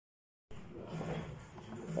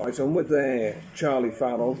Right, I'm with Charlie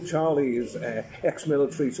Farrell. Charlie is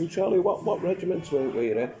ex-military. So, Charlie, what regiments were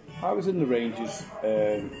you in? I was in the Rangers,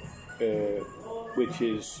 which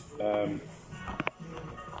is, in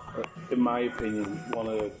my opinion, one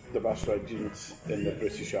of the best regiments in the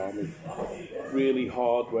British Army. Really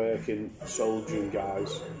hard-working, soldiering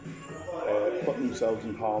guys, putting themselves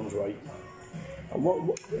in harm's way. And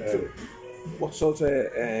what sort of,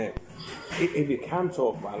 if you can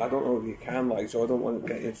talk about, I don't know if you can, like, so I don't want to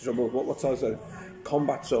get into trouble. What sort of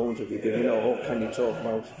combat zones have you been in, or what can you talk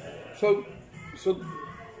about? So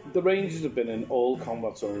the Rangers have been in all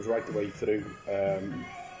combat zones right the way through,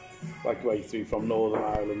 from Northern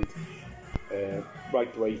Ireland,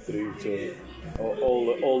 right the way through to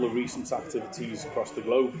all the recent activities across the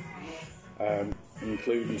globe,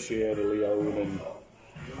 including Sierra Leone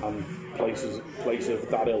and places of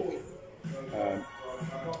that ilk.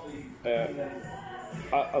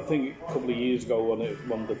 I think a couple of years ago,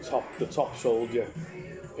 when the top soldier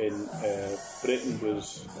in Britain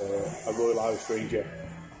was a Royal Irish Ranger,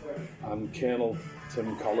 and Colonel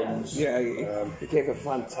Tim Collins. Yeah, he gave a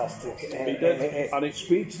fantastic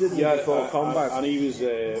speech, didn't he, before combat? And he was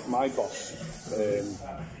my boss.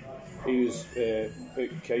 He was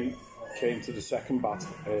came to the second bat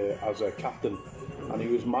as a captain, and he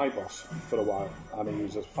was my boss for a while. And he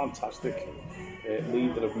was a fantastic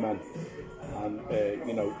leader of men, and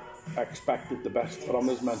expected the best from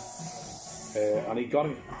his men, and he got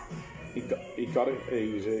it. He got it.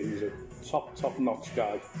 He was a top-notch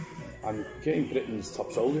guy, and became Britain's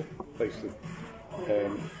top soldier, basically.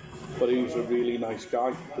 But he was a really nice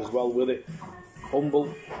guy as well with it,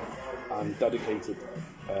 humble and dedicated.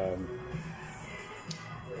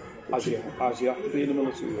 As you have to be in the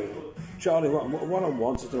military, really. Charlie, what I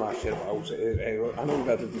wanted to ask you about, I know we've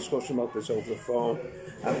had a discussion about this over the phone,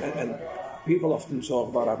 and people often talk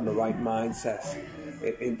about having the right mindset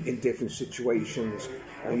in different situations.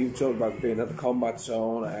 And you talk about being at the combat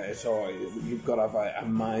zone, so you've got to have a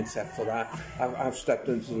mindset for that. I've stepped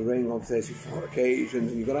into the ring on 34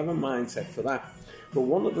 occasions, and you've got to have a mindset for that. But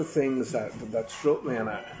one of the things that struck me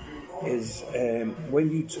is when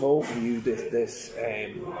you talk and you did this,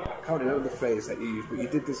 I can't remember the phrase that you used, but you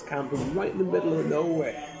did this camping right in the middle of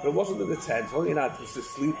nowhere. But it wasn't in the tent, all you had was a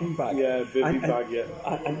sleeping bag. Yeah, bivvy bag, yeah.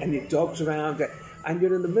 And your dogs around it. And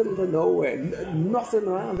you're in the middle of nowhere, nothing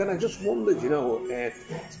around. And I just wondered,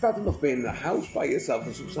 it's bad enough being in the house by yourself,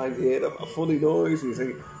 and sometimes you hear a funny noise and you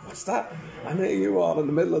think, what's that? And there you are in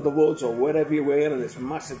the middle of the woods or wherever you were in this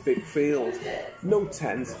massive big field, no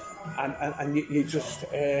tent, and you just,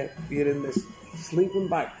 you're in this sleeping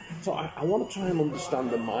bag. So I want to try and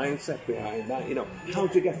understand the mindset behind that, how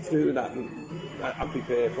do you get through that and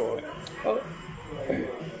prepare for it? Well,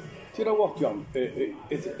 do you know what, John?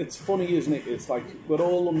 It's funny, isn't it? It's like we're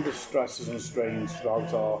all under stresses and strains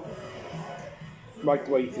throughout right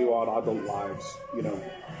the way through our adult lives,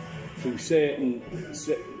 through certain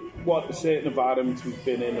environments we've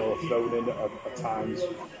been in or thrown in at times,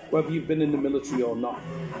 whether you've been in the military or not.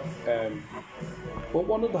 But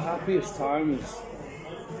one of the happiest times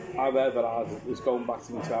I've ever had was going back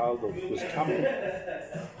to my childhood, was camping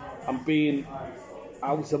and being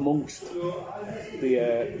out amongst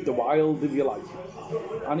the wild, if you like.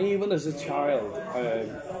 And even as a child,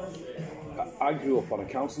 I grew up on a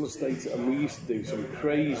council estate, and we used to do some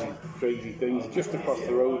crazy things. Just across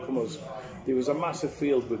the road from us, there was a massive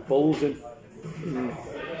field with bulls in.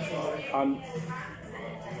 And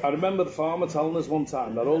I remember the farmer telling us one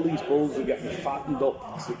time that all these bulls were getting fattened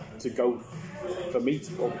up to go for meat,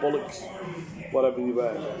 or bullocks, whatever you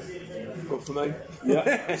were. Good for me.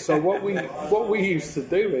 Yeah. So what we used to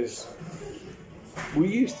do is we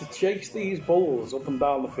used to chase these bulls up and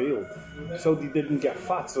down the field so they didn't get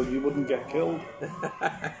fat, so you wouldn't get killed.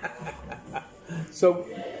 So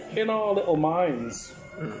in our little minds,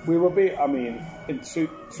 we were in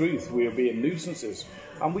truth, we were being nuisances,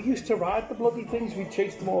 and we used to ride the bloody things. We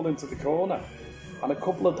chased them all into the corner, and a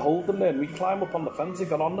couple would hold them there, and we'd climb up on the fence and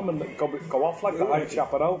get on them and go off like that, like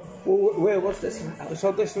chaparral. Well, where was this?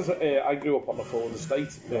 So this was, I grew up on the Ford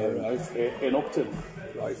estate in Upton.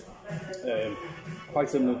 Right.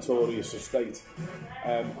 Quite a notorious estate.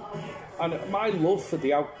 And my love for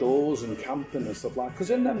the outdoors and camping and stuff like that,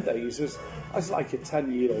 because in them days, as like a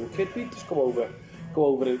 10-year-old kid, we'd just go over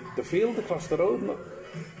the field across the road, and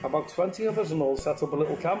about 20 of us, and all set up a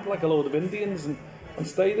little camp like a load of Indians, and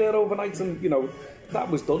stay there overnight. And that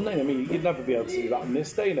was done then. I mean, you'd never be able to do that in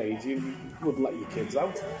this day and age. You wouldn't let your kids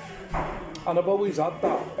out. And I've always had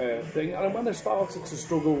that thing. And when I started to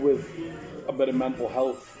struggle with a bit of mental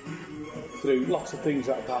health through lots of things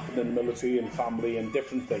that had happened in the military and family and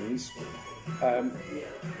different things,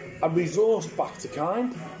 a resource back to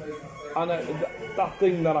kind. And that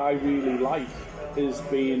thing that I really like is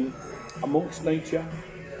being amongst nature,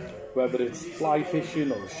 whether it's fly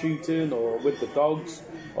fishing or shooting or with the dogs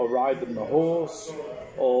or riding the horse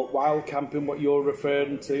or wild camping, what you're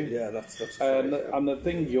referring to. Yeah, that's and the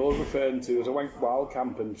thing you're referring to is I went wild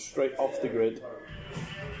camping straight off the grid,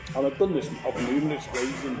 and I've done this on numerous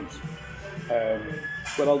occasions,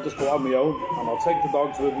 where I'll just go on my own and I'll take the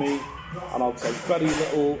dogs with me, and I'll take very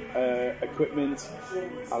little equipment,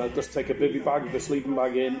 and I'll just take a bivvy bag with a sleeping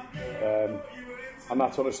bag in, and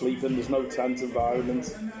that's what I sleep in. There's no tent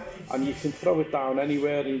environment, and you can throw it down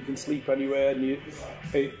anywhere and you can sleep anywhere, and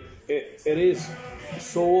it is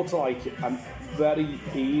sort of like a very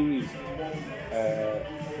eerie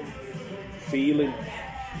feeling,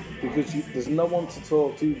 because there's no one to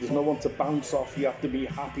talk to, there's no one to bounce off. You have to be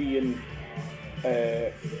happy and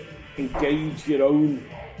engage your own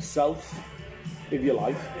self, if you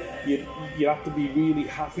like. You have to be really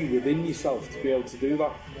happy within yourself to be able to do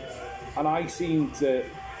that, and I seem to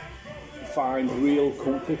find real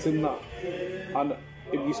comfort in that. And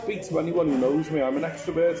if you speak to anyone who knows me, I'm an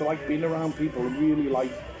extrovert. I like being around people. I really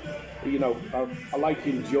like, you know, I like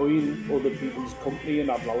enjoying other people's company and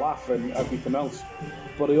having a laugh and everything else.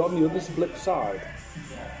 But on the other flip side,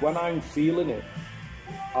 when I'm feeling it,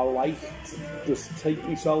 I like to just take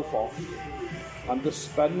myself off and just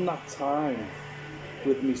spend that time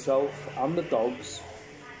with myself and the dogs,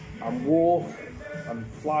 and walk and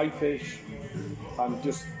fly fish and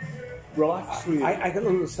just relax. Really. I can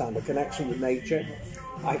understand the connection with nature.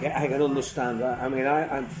 I can understand that. I mean,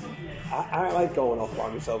 I like going off by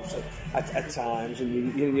myself at times,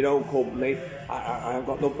 and you know, company. I've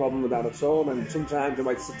got no problem with that at all. And sometimes I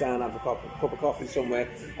might sit down and have a cup of coffee somewhere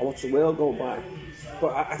and watch the world go by.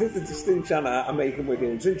 But I think the distinction I'm making with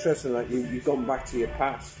you, it's interesting that you've gone back to your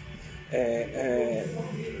past as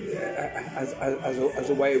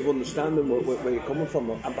a way of understanding where you're coming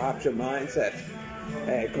from, and perhaps your mindset.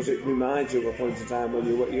 Because it reminds you of a point in time when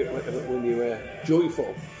you were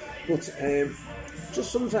joyful. But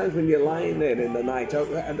just sometimes when you're lying there in the night,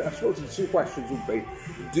 and I suppose the two questions would be: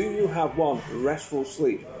 do you have one, restful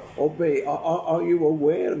sleep, or B, are you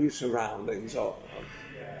aware of your surroundings? Or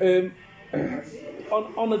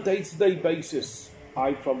on a day-to-day basis,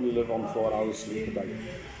 I probably live on 4 hours sleep a day.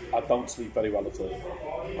 I don't sleep very well at all.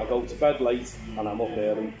 I go to bed late and I'm up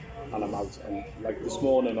early. And I'm out, and like this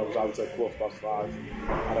morning I was out at 5:15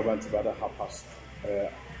 and I went to bed at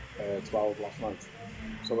 12:30 last night.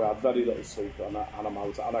 So I had very little sleep, and I'm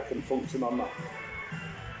out, and I can function on that.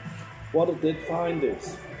 What I did find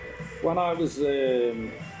is, when I was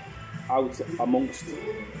out amongst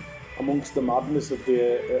the madness of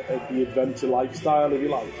the adventure lifestyle, if you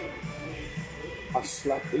like, I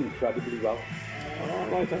slept incredibly well. Oh,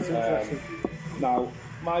 right, that's interesting. Now,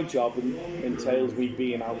 my job entails me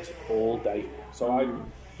being out all day. So I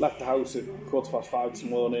left the house at 5:15 this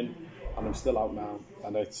morning, and I'm still out now,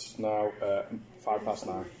 and it's now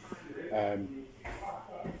 9:05.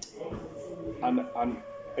 And I'm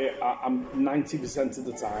 90% of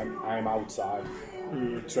the time I'm outside,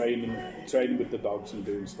 training with the dogs and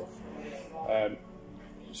doing stuff.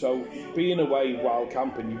 So being away while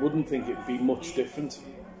camping, you wouldn't think it'd be much different,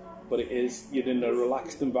 but it is. You're in a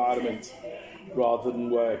relaxed environment rather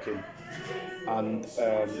than working, and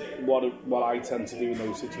what I tend to do in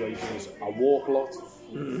those situations, I walk a lot,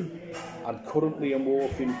 and currently I'm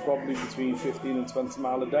walking probably between 15 and 20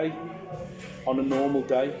 miles a day on a normal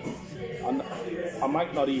day, and I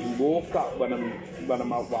might not even walk that when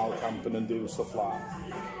I'm out wild camping and doing stuff like that,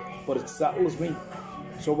 but it settles me.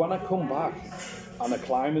 So when I come back and I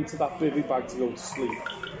climb into that bivvy bag to go to sleep,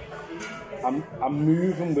 I'm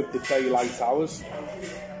moving with the daylight hours.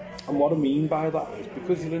 And what I mean by that is,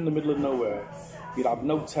 because you're in the middle of nowhere, you have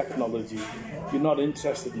no technology, you're not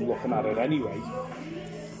interested in looking at it anyway,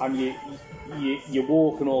 and you're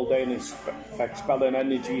walking all day and expelling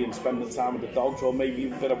energy and spending time with the dogs, or maybe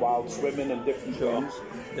even a bit of wild swimming and different things.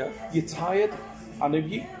 Yeah. You're tired, and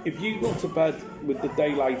if you go to bed with the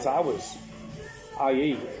daylight hours,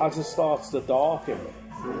 i.e. as it starts to darken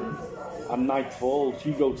and night falls,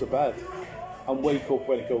 you go to bed and wake up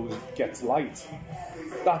when it gets light.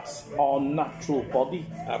 That's our natural body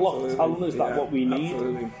clock telling us that what we need.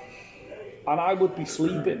 Absolutely. And I would be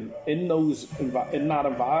sleeping in that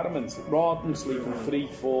environment rather than sleeping 3,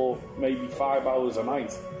 4, maybe 5 hours a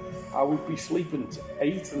night. I would be sleeping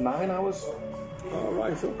 8 and 9 hours,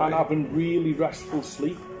 and having really restful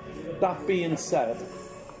sleep. That being said,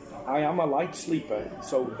 I am a light sleeper,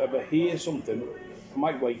 so if I hear something, I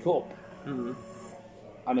might wake up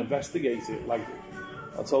and investigate it. Like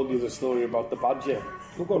I told you the story about the badger.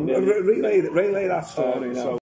 Well, go on, relay that story now. So